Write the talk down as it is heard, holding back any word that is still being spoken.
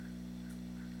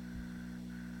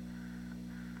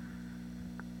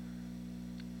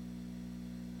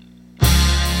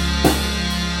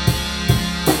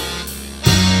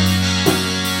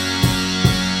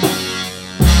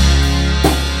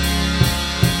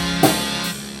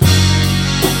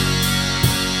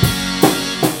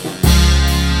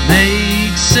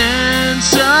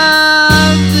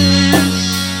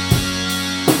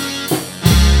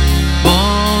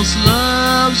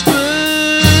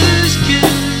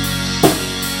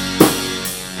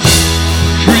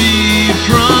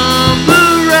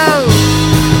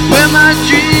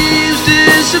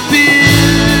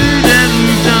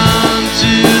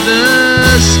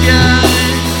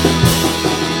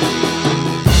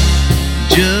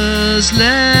Just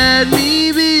let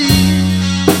me be.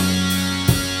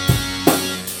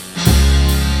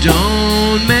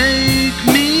 Don't make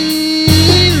me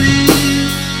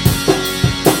leave.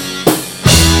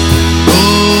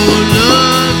 Oh,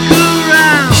 look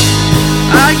around.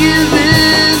 I give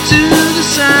in to the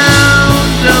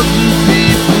sound of the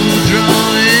people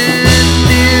drawing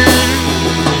near.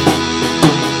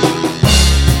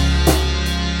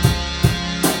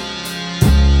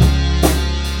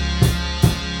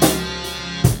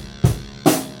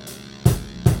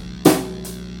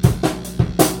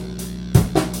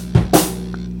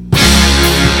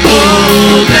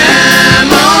 Old memories,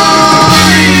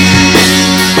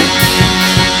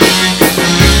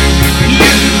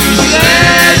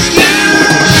 useless to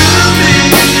me.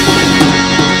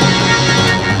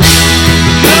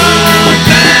 The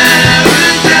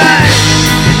paradise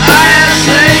I have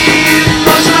slaved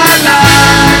most of my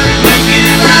life, looking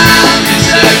around in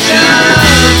search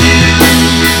of you.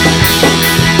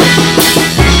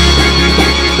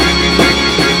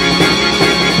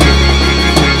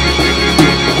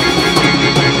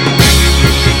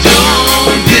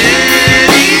 Don't pity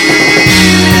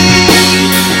me,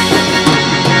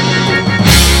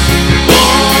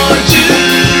 born to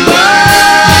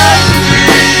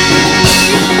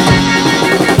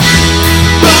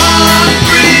born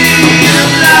free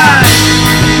of life,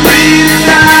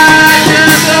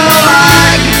 just so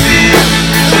I can feel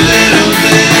a little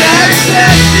bit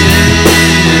accepted.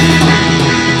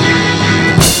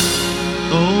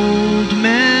 Old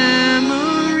memories,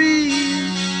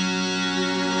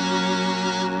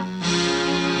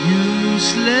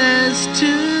 useless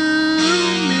to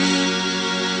me.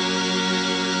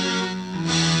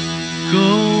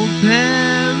 Gold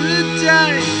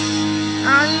paradise, I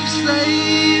have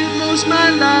slaved most my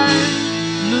life,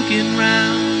 looking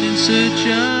round in search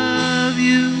of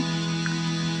you.